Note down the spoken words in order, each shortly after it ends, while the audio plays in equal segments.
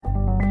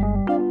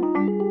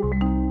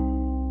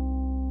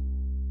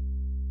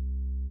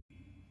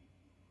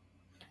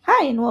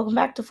Hi, and welcome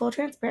back to Full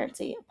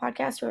Transparency, a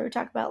podcast where we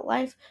talk about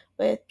life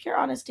with pure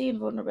honesty and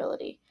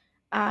vulnerability.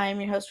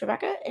 I'm your host,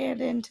 Rebecca, and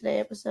in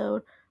today's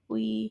episode,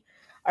 we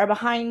are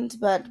behind,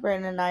 but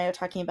Brandon and I are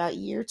talking about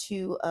year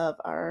 2 of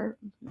our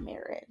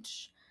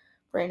marriage.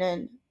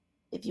 Brandon,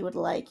 if you would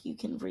like, you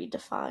can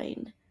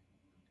redefine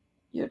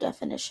your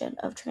definition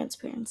of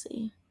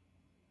transparency.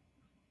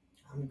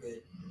 I'm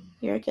good.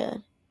 You're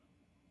good.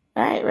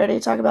 All right, ready to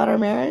talk about our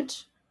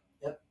marriage?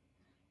 Yep.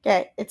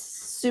 Okay, it's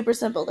super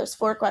simple. There's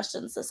 4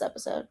 questions this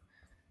episode.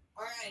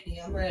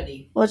 Alrighty, I'm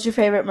ready. What's your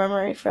favorite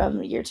memory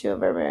from year 2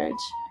 of our marriage?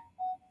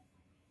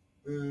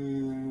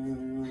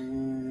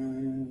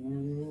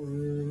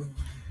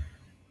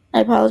 I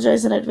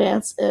apologize in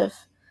advance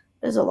if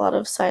there's a lot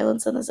of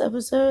silence in this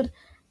episode.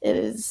 It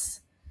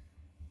is,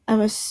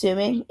 I'm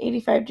assuming,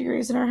 85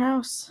 degrees in our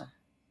house.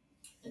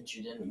 And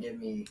you didn't give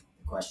me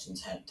the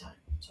questions ahead of time,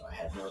 so I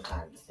had no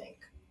time to think.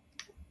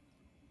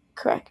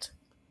 Correct.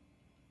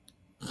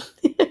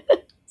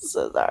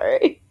 So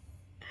sorry.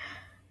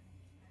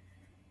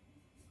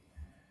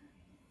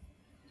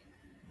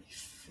 My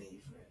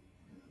favorite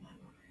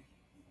memory.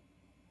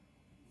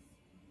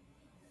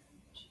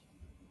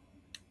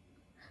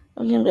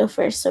 I'm going to go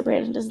first so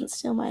Brandon doesn't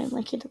steal mine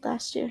like he did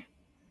last year.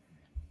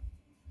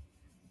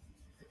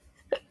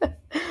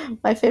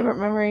 My favorite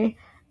memory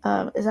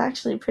is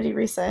actually pretty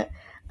recent,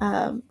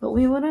 but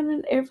we went on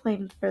an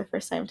airplane for the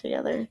first time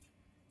together,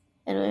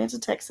 and we went to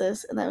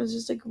Texas, and that was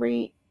just a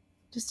great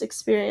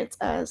experience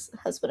as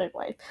husband and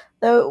wife.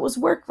 Though it was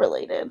work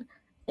related,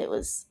 it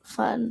was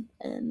fun,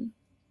 and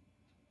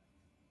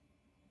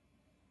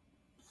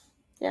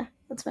yeah,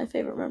 that's my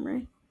favorite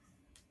memory.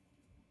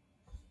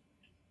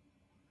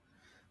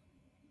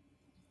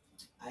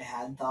 I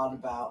had thought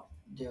about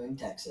doing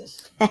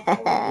Texas, I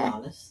will be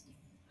honest,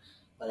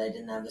 but I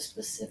didn't have a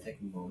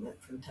specific moment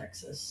from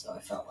Texas, so I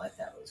felt like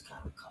that was kind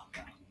of a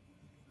cop-out.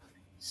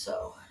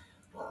 So,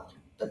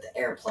 but the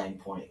airplane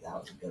point, that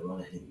was a good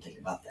one. I didn't think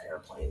about the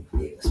airplane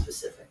being a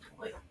specific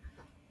point.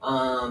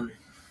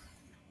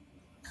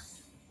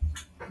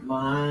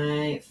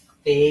 My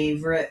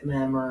favorite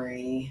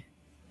memory.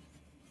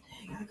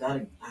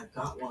 Dang, I've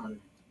got one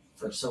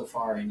for so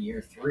far in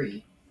year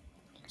 3.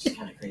 It's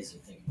kind of crazy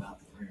to think about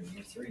that we're in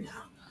year 3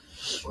 now.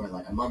 We're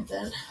like a month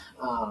in.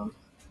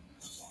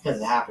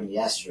 Because it happened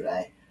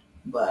yesterday.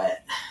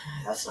 But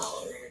that's not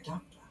what we're here to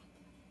talk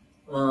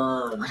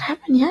about. What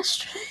happened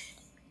yesterday?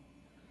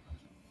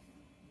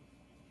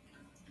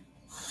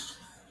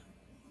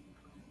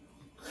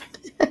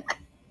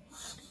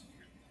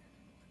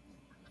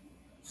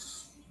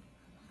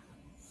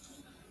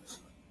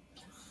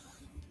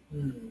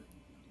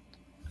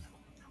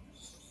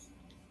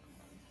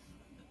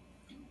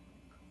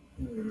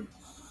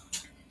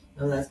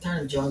 No, that's kind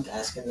of junk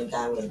asking the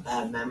guy with a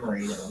bad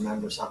memory to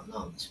remember something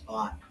on the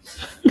spot.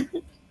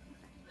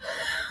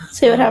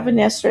 See what happened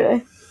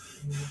yesterday.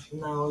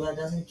 No, that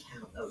doesn't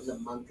count. That was a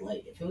month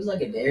late. If it was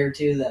like a day or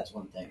 2, that's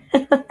one thing.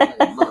 Like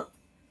a month.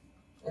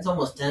 That's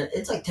almost 10.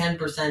 It's like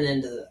 10%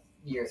 into the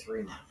year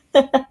 3 now.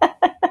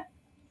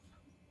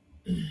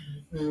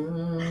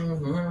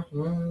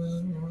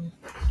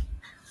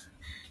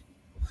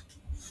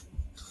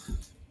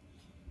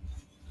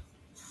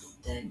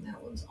 Dang,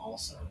 that one's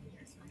also in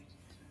year 3.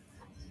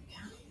 That doesn't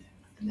count either.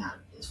 And that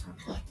is from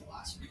like the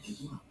last week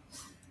as well.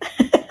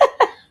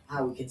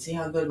 We can see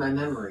how good my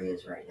memory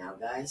is right now,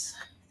 guys.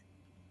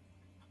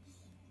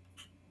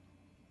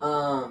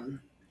 I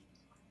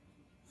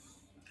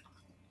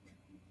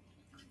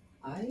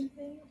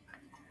think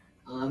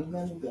I'm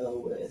gonna go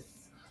with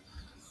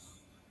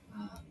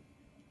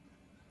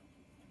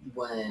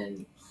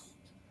when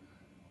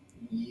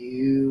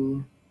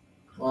you.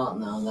 Well,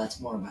 no, that's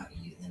more about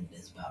you than it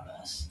is about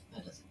us.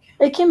 That doesn't count.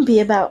 It can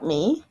be about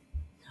me.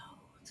 No,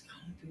 it's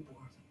gotta be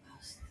more of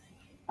us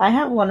thing. I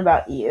have one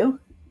about you.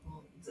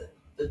 Well,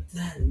 but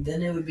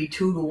then it would be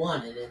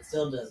 2-1, and it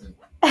still doesn't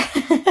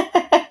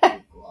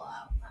equal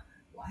out.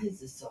 Why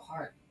is this so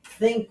hard?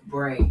 Think,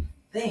 brain.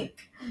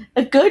 Think.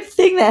 A good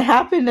thing that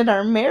happened in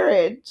our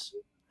marriage.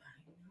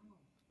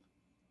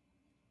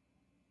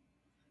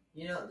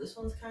 You know, this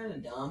one's kind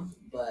of dumb,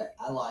 but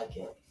I like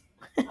it.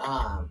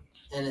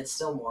 And it's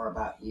still more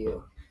about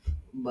you.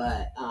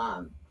 But,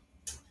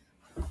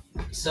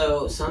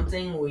 so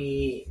something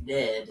we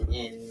did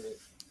in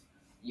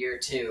year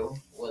 2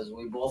 was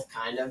we both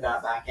kind of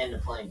got back into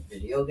playing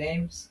video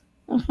games.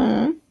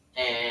 Mm-hmm.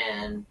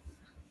 And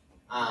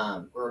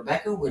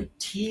Rebecca would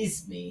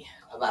tease me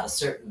about a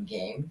certain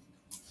game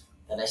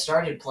that I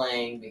started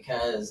playing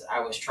because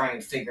I was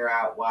trying to figure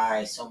out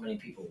why so many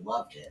people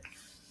loved it.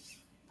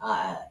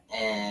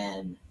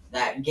 And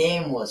that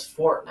game was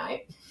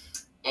Fortnite.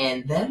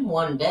 And then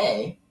one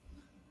day,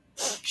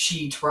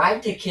 she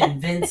tried to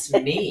convince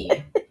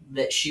me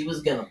that she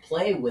was going to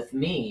play with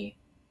me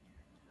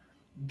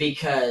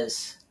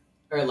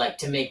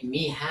to make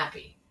me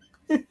happy.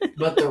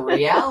 But the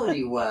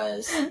reality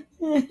was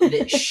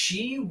that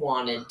she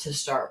wanted to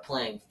start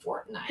playing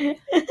Fortnite.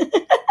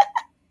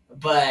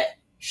 But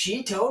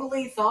she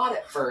totally thought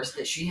at first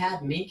that she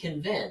had me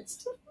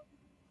convinced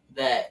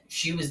that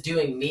she was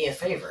doing me a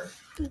favor.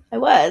 I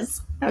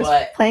was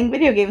But playing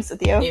video games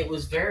with you. it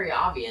was very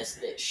obvious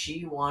that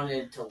she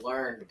wanted to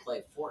learn to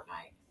play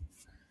Fortnite.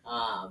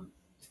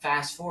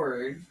 Fast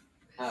forward,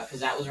 because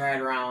that was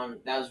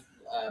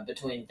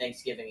between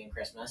Thanksgiving and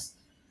Christmas.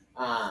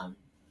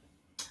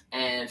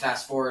 And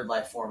fast forward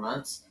like 4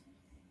 months.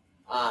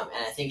 And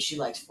I think she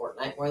likes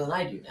Fortnite more than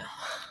I do now.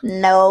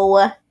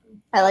 No.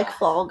 I like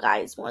Fall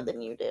Guys more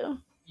than you do.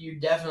 You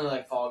definitely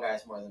like Fall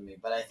Guys more than me,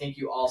 but I think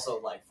you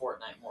also like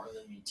Fortnite more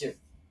than me too.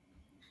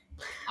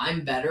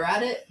 I'm better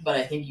at it, but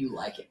I think you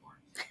like it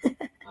more.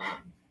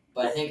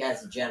 But I think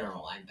as a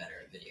general, I'm better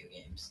at video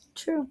games.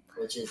 True.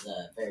 Which is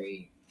a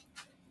very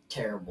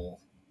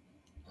terrible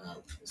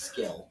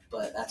skill,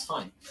 but that's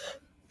fine.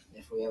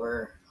 If we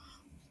ever,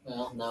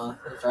 well, no,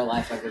 if our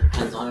life ever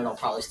depends on it, I'll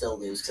probably still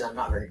lose because I'm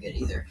not very good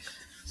either.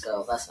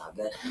 So that's not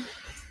good.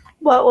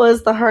 What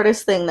was the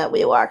hardest thing that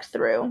we walked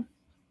through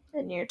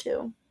in year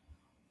 2?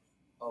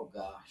 Oh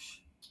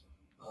gosh.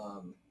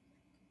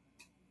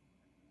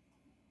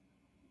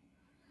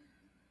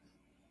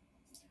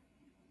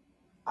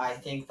 I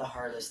think the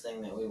hardest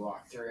thing that we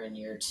walked through in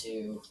year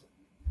 2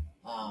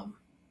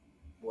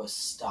 was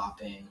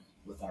stopping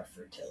with our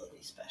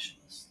fertility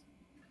specialist.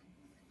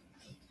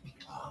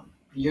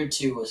 Year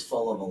 2 was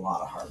full of a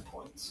lot of hard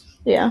points.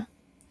 Yeah.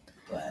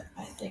 But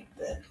I think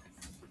that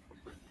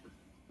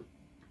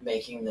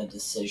making the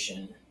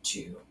decision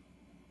to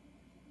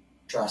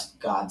trust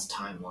God's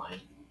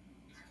timeline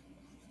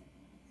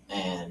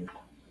and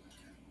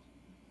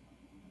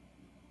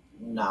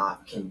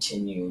not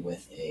continue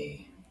with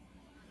a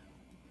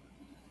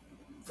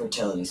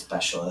fertility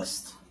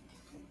specialist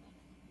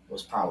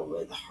was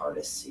probably the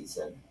hardest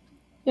season.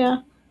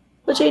 Yeah.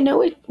 Which I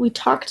know we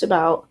talked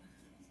about.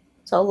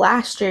 So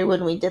last year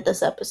when we did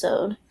this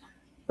episode,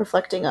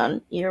 reflecting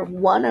on year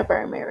 1 of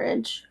our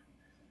marriage,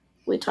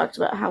 we talked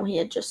about how he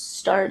had just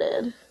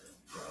started.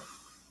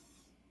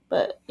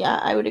 But yeah,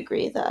 I would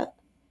agree that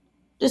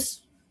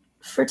just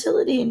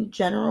fertility in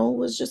general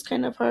was just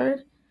kind of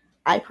hard.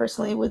 I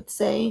personally would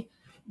say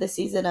the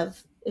season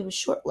of it was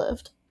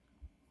short-lived.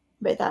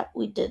 By that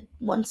we did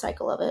 1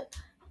 cycle of it.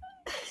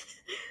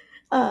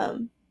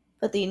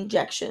 But the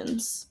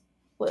injections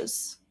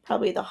was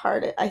probably the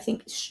hardest. I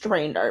think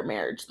strained our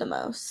marriage the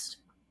most.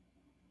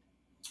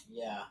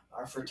 Yeah,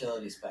 our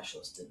fertility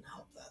specialist didn't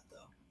help that though.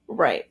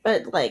 Right,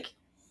 but like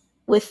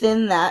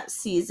within that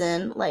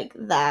season, like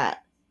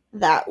that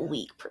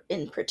week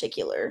in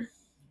particular,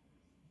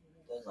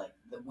 like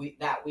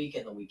that week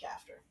and the week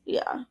after.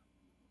 Yeah,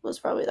 was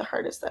probably the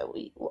hardest that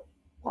we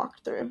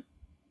walked through.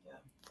 Yeah,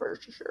 for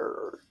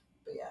sure.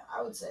 But yeah,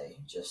 I would say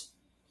just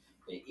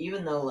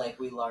even though like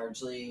we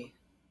largely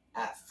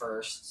at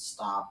first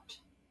stopped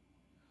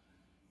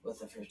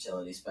with a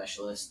fertility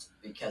specialist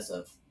because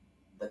of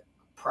the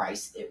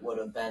price it would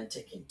have been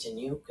to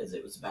continue because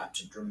it was about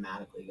to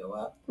dramatically go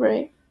up.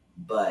 Right.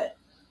 But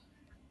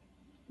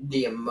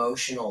the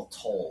emotional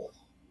toll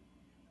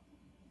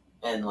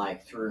and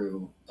like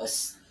through a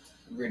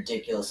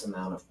ridiculous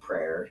amount of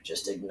prayer,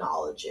 just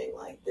acknowledging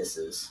like this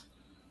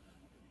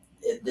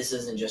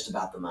isn't just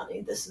about the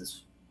money. This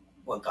is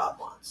what God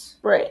wants.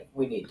 Right.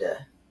 We need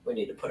to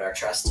put our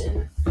trust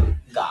in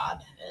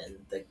God and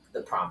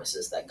the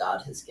promises that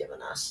God has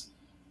given us,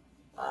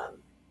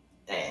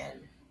 and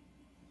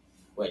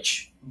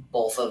which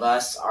both of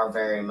us are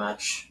very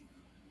much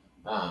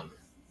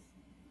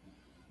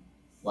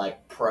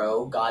like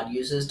pro God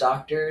uses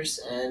doctors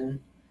and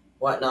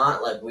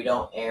whatnot. Like we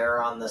don't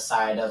err on the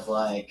side of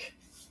like,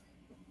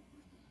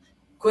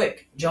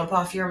 quick, jump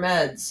off your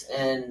meds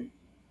and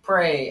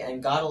pray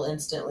and God will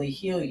instantly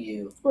heal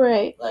you.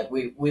 Right. Like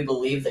we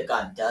believe that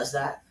God does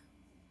that.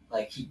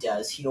 Like he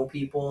does heal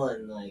people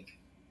and like.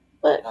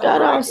 But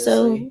God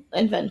also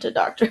invented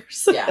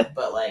doctors. Yeah,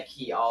 but like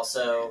he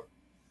also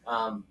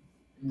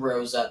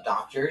rose up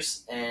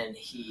doctors and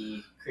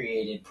he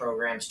created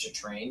programs to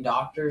train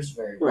doctors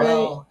very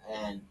well,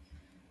 and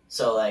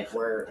so like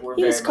we're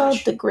he's very called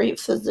much, the great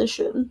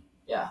physician.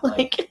 Yeah,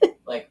 like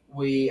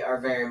we are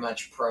very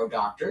much pro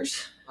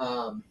doctors.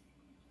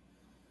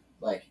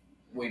 Like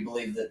we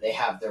believe that they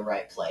have their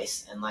right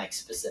place, and like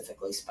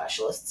specifically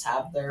specialists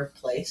have their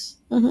place.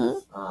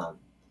 Mm-hmm.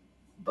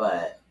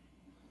 But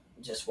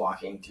just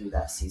walking through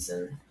that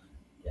season,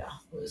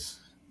 was.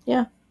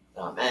 And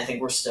I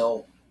think we're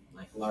still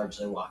like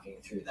largely walking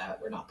through that.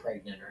 We're not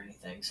pregnant or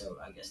anything, so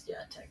I guess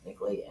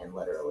technically and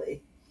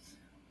literally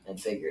and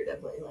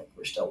figuratively, like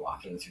we're still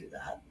walking through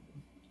that.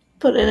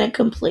 But in a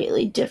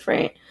completely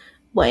different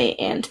way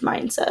and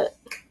mindset.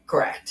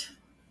 Correct.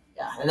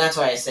 Yeah, and that's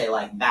why I say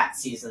like that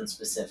season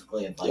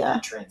specifically of like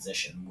that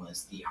transition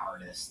was the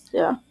hardest.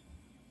 Yeah.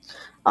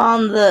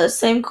 On the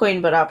same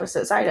coin but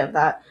opposite side of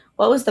that,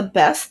 what was the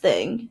best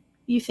thing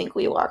you think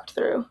we walked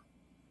through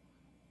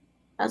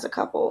as a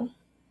couple?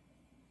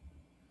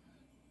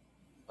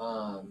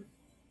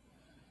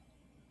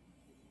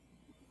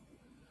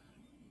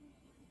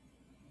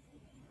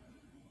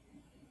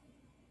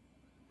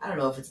 I don't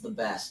know if it's the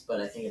best,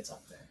 but I think it's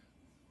up there.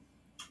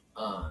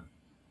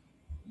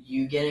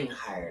 You getting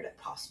hired at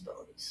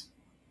Possibilities.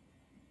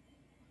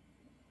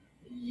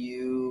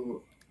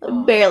 You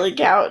Barely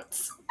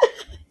counts.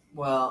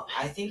 Well,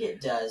 I think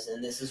it does,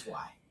 and this is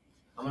why.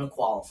 I'm going to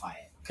qualify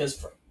it.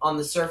 Because on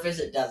the surface,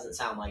 it doesn't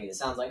sound like it. It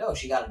sounds like, oh,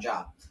 she got a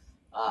job.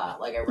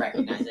 Like, I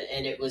recognize it.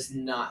 And it was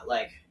not,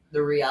 like,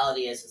 the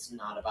reality is it's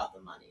not about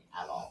the money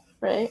at all.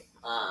 Right.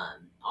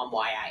 On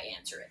why I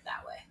answer it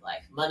that way.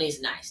 Like,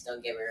 money's nice,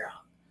 don't get me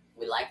wrong.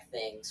 We like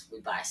things, we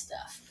buy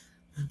stuff.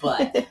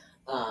 But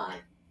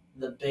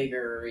the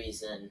bigger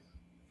reason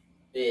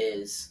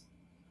is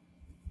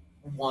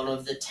one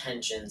of the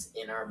tensions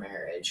in our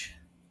marriage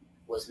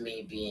was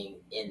me being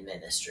in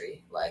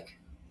ministry, like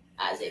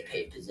as a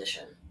paid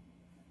position,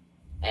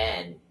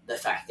 and the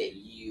fact that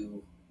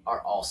you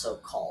are also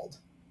called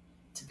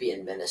to be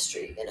in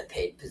ministry in a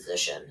paid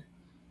position,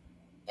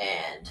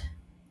 and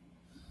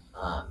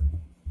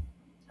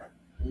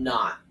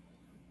not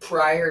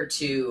prior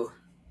to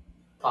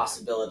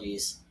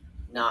possibilities,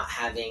 not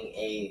having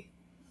a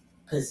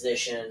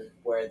position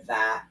where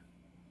that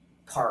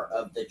part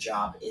of the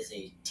job is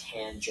a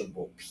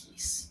tangible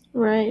piece.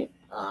 Right.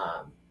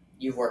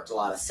 You've worked a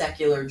lot of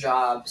secular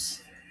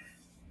jobs.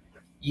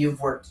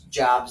 You've worked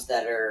jobs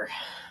that are,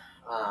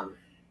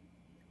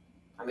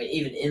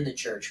 even in the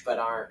church, but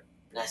aren't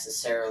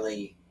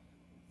necessarily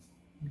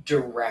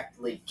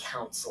directly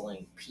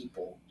counseling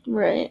people.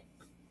 Right.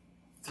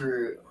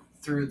 Through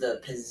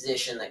the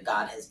position that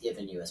God has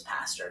given you as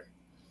pastor.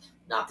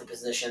 Not the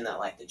position that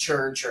like the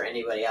church or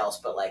anybody else,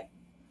 but like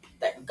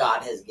that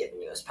God has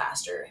given you as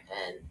pastor.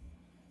 And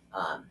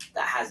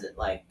that hasn't,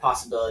 like,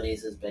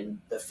 possibilities has been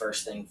the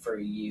first thing for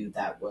you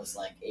that was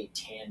like a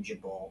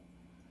tangible,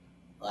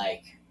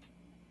 like,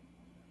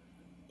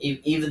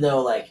 even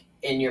though like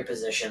in your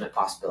position at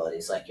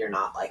possibilities, like you're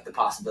not like the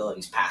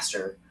possibilities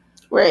pastor,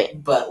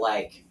 right? But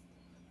like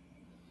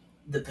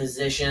the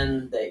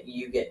position that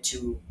you get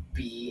to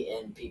be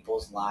in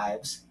people's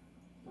lives,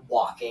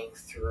 walking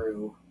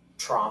through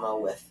trauma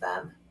with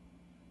them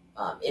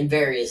in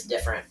various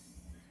different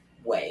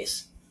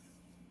ways,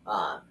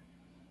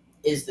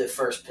 is the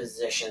first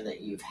position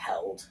that you've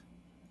held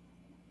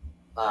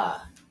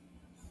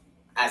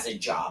as a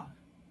job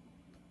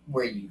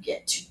where you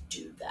get to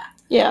do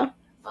that. Yeah.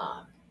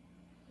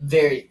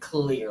 Very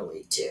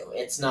clearly, too.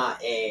 It's not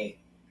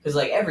because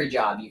like every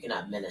job you can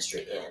have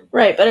ministry in.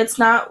 Right, but it's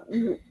not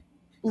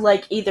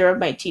like either of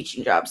my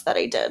teaching jobs that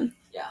I did.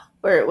 Yeah.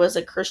 Where it was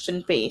a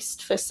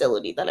Christian-based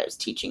facility that I was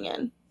teaching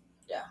in.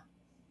 Yeah.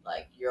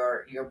 Like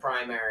your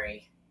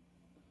primary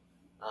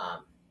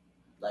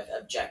like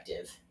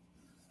objective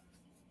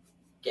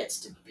gets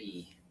to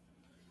be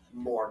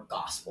more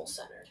gospel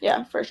centered.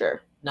 Yeah, for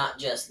sure. Not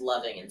just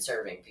loving and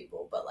serving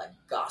people, but like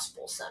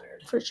gospel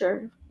centered. For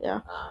sure.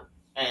 Yeah.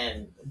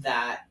 And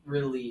that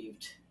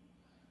relieved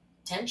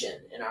tension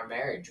in our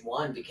marriage.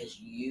 One, because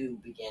you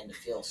began to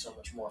feel so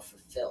much more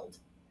fulfilled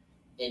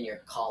in your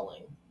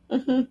calling.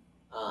 Mm-hmm.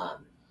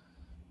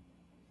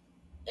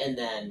 And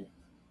then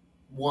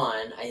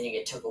one, I think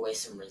it took away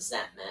some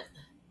resentment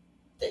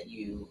that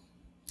you...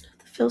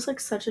 It feels like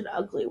such an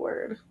ugly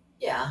word.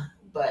 Yeah,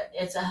 but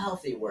it's a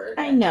healthy word.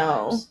 I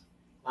know.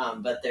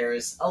 But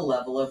there's a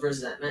level of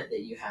resentment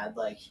that you had,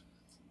 like,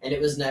 and it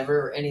was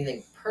never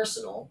anything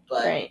personal,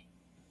 but right.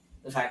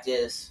 The fact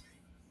is,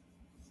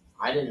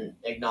 I didn't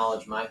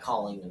acknowledge my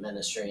calling to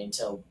ministry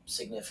until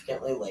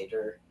significantly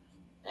later,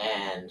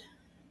 and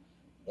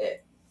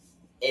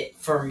it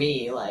for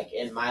me, like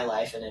in my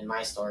life and in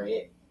my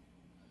story,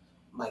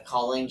 my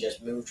calling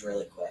just moved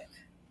really quick.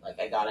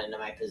 Like I got into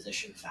my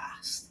position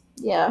fast.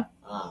 Yeah.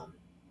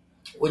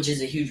 Which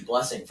is a huge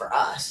blessing for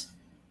us,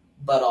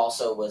 but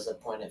also was a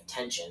point of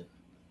tension.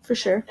 For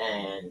sure.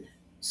 And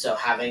so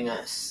having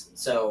us,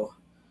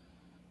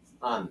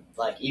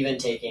 like even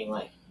taking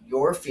like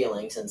your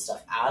feelings and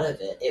stuff out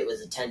of it, it was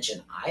a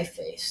tension I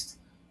faced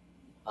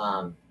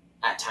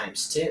at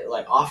times too,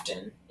 like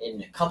often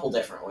in a couple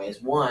different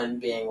ways. One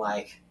being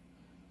like,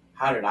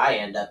 how did I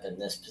end up in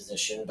this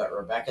position, but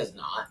Rebecca's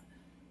not,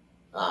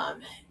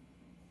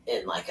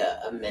 in like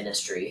a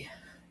ministry,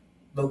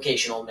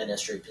 vocational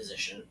ministry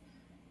position.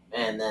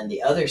 And then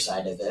the other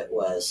side of it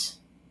was,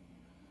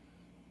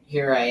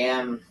 here I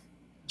am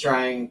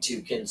trying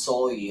to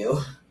console you,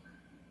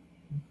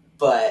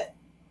 but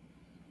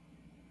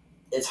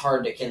it's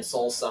hard to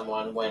console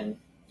someone when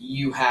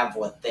you have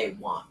what they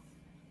want.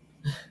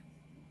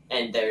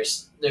 And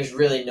there's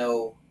really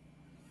no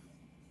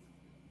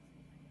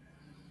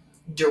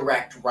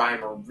direct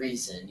rhyme or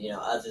reason,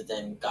 other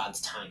than God's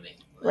timing.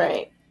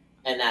 Right.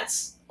 And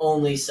that's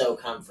only so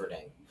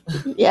comforting.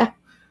 Yeah.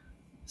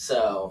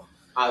 So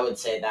I would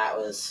say that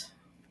was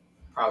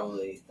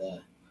probably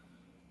the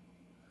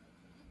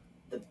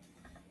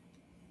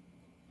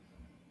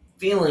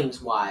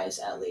feelings wise,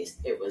 at least,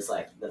 it was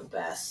like the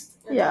best.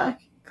 And yeah, like,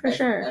 for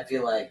sure. I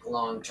feel like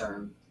long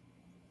term,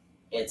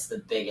 it's the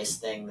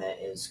biggest thing that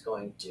is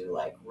going to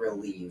like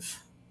relieve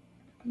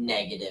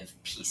negative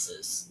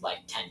pieces like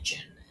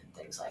tension and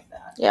things like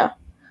that. Yeah.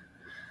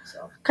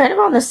 So kind of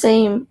on the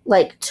same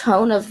like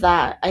tone of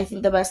that, I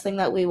think the best thing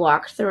that we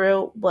walked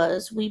through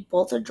was we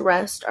both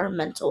addressed our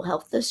mental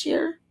health this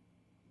year,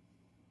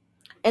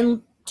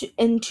 and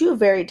in two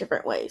very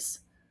different ways.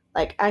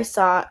 Like, I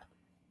sought,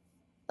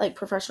 like,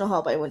 professional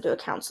help. I went to a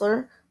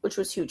counselor, which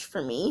was huge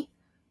for me.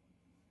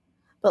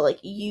 But, like,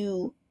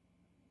 you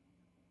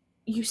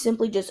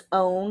simply just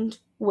owned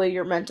where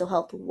your mental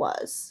health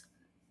was.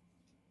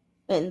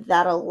 And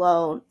that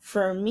alone,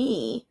 for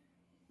me,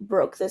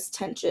 broke this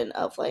tension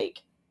of,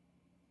 like,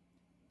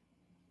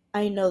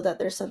 I know that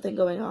there's something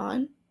going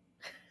on.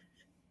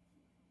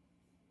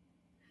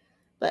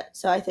 But,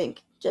 so I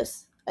think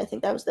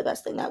that was the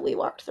best thing that we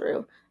walked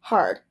through.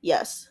 Hard,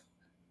 yes.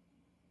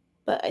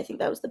 But I think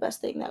that was the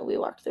best thing that we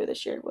walked through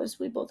this year, was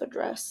we both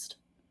addressed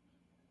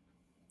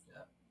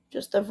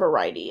just a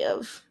variety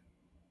of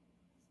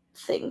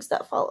things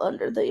that fall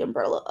under the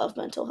umbrella of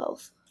mental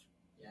health.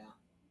 Yeah.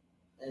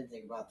 I didn't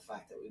think about the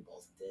fact that we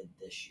both did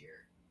this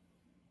year.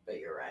 But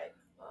you're right.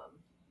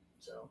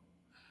 So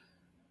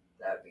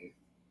that would be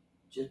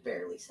just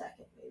barely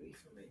second, maybe,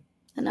 for me.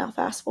 And now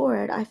fast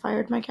forward, I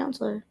fired my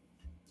counselor.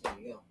 There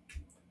you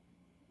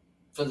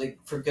go.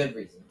 For good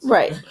reasons.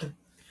 Right.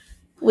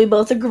 We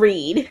both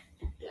agreed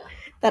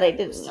that I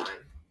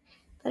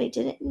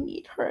didn't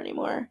need her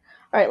anymore.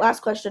 All right,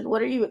 last question.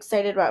 What are you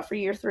excited about for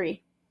year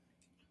 3?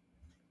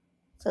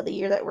 So the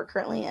year that we're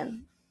currently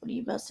in. What are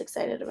you most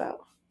excited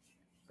about?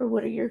 Or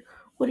what are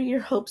your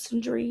hopes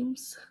and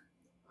dreams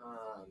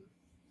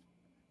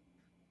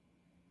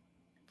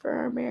for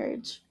our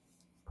marriage?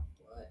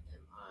 What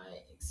am I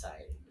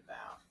excited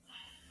about?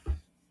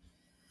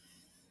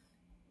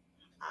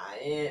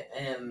 I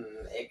am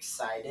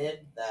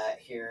excited that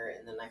here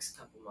in the next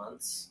couple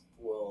months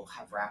we'll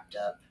have wrapped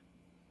up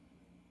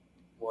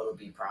what'll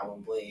be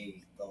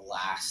probably the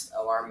last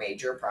of our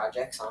major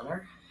projects on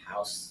our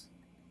house,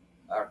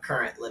 our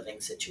current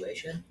living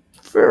situation.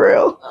 For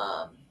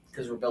real.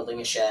 Because we're building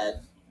a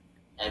shed,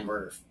 and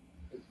we're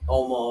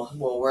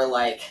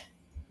like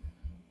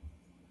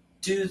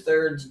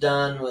 2/3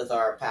 done with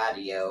our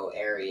patio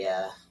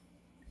area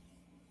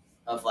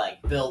of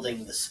like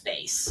building the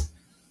space.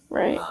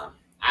 Right.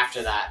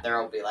 After that,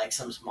 there will be like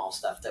some small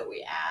stuff that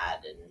we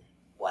add and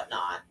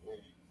whatnot,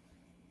 and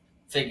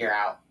figure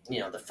out,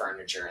 the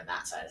furniture and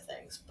that side of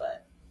things.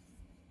 But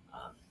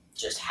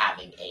just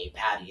having a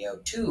patio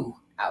to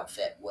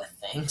outfit with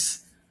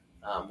things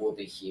will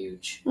be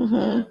huge.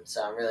 Mm-hmm.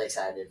 So I'm really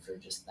excited for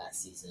just that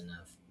season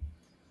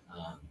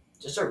of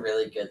just a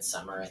really good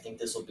summer. I think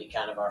this will be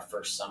kind of our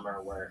first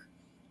summer where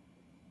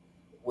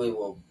we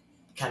will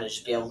kind of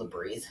just be able to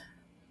breathe,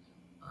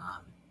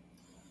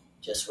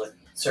 just with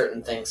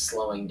certain things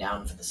slowing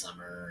down for the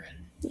summer and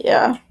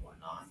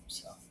whatnot.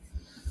 So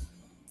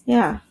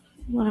yeah,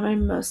 what am I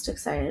most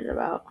excited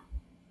about?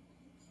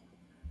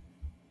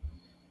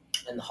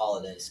 And the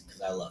holidays,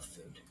 because I love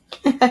food.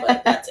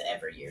 But that's an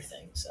every year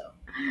thing, so.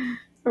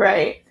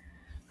 Right.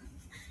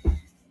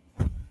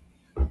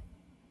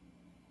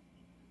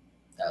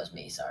 That was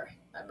me, sorry.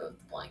 I moved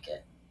the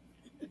blanket.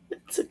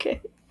 It's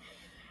okay.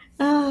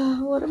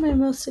 What am I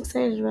most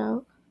excited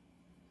about?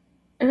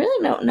 I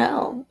really don't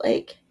know.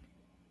 Like,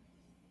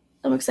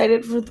 I'm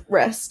excited for the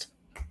rest.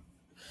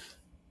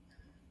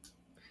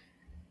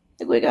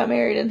 Like, we got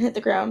married and hit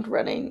the ground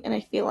running, and I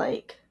feel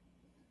like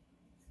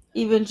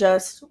even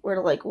just,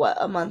 we're like,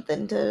 a month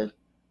into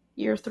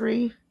year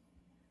 3?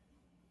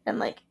 And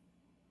like,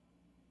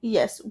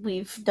 yes,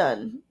 we've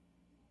done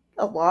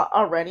a lot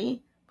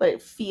already, but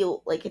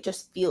it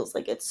just feels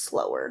like it's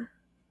slower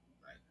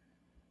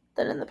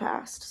than in the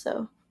past.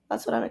 So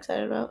that's what I'm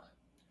excited about.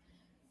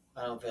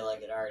 I don't feel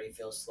like it already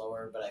feels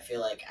slower, but I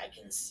feel like I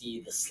can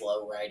see the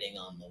slow writing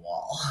on the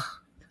wall.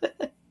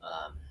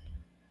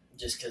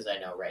 Just because I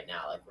know right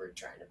now, like, we're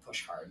trying to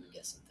push hard and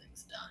get some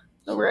things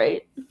done.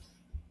 Right.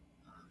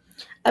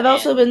 I've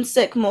also been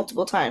sick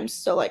multiple times,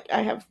 so like,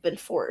 I have been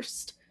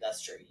forced.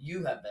 That's true.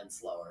 You have been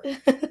slower.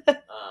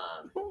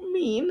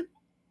 Mean.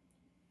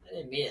 I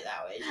didn't mean it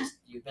that way. Just,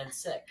 you've been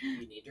sick.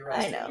 You need to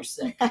rest when you're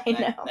sick. I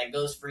know. That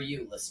goes for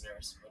you,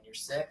 listeners. When you're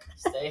sick,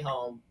 stay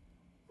home,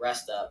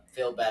 rest up,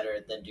 feel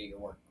better, then do your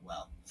work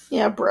well.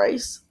 Yeah,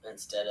 Bryce.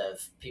 Instead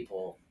of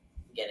people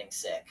getting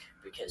sick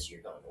because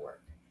you're going to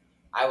work.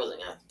 I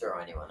wasn't going to throw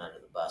anyone under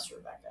the bus,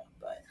 Rebecca,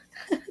 but...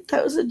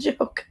 That was a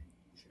joke.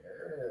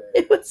 Sure.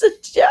 It was a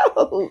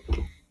joke.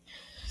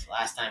 It's the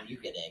last time you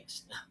get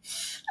eggs.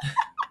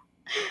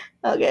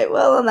 Okay,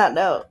 well, on that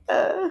note.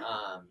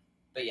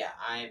 But yeah,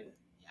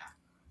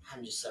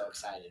 I'm just so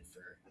excited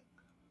for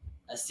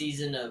a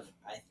season of,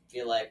 I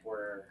feel like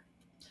we're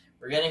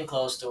getting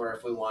close to where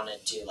if we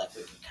wanted to, like,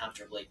 we could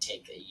comfortably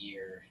take a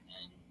year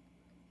and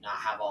not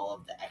have all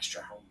of the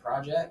extra home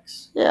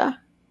projects. Yeah.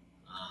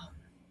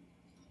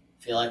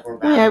 I feel like we're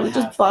bound to have we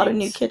just bought a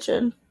new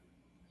kitchen.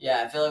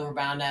 Yeah, I feel like we're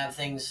bound to have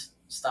things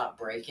stop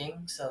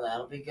breaking, so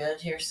that'll be good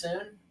here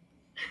soon.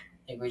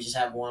 I think we just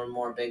have one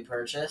more big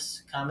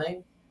purchase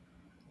coming.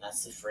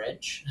 That's the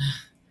fridge.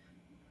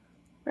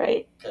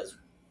 Right. Because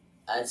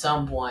at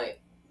some point...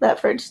 that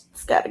fridge's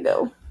got to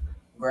go.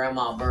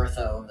 Grandma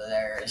Bertha over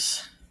there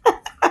is...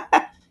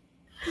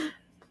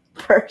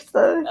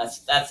 Bertha.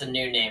 That's a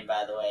new name,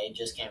 by the way.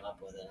 Just came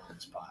up with it on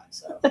the spot.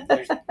 So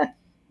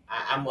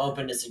I'm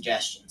open to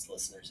suggestions,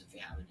 listeners, if you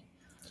have any.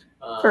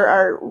 For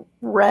our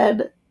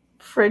red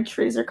fridge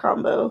freezer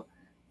combo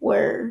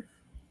where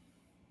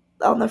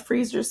on the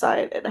freezer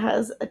side it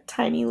has a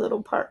tiny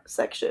little part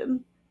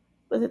section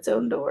with its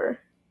own door.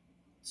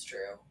 It's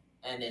true.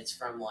 And it's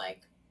from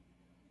like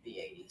the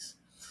 80s.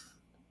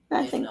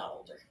 I if think not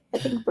older. I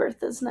think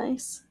Bertha's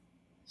nice.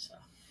 So,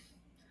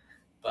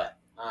 but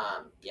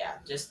yeah,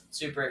 just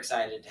super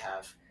excited to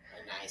have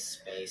a nice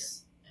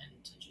space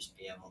and to just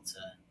be able to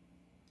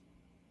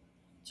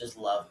just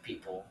love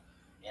people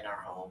in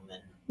our home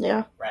and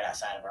Yeah. right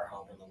outside of our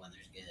home when the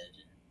weather's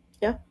good.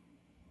 Yeah.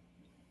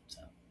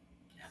 So,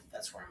 yeah,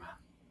 that's where I'm at.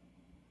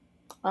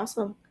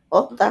 Awesome.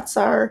 Well, that's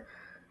our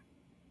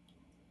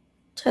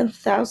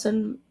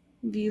 10,000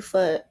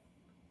 foot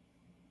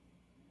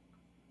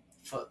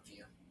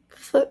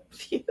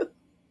view.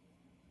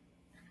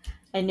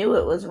 I knew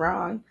it was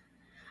wrong.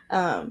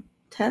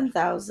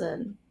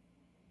 10,000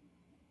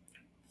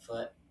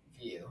 foot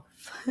view.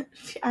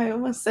 I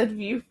almost said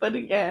view foot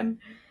again.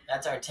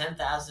 That's our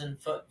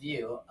 10,000 foot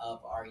view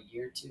of our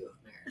year 2 of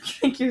marriage.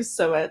 Thank you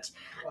so much.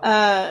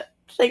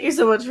 Thank you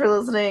so much for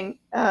listening.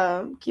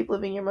 Keep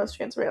living your most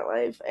transparent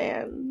life,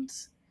 and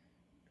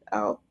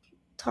I'll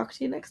talk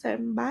to you next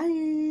time.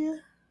 Bye.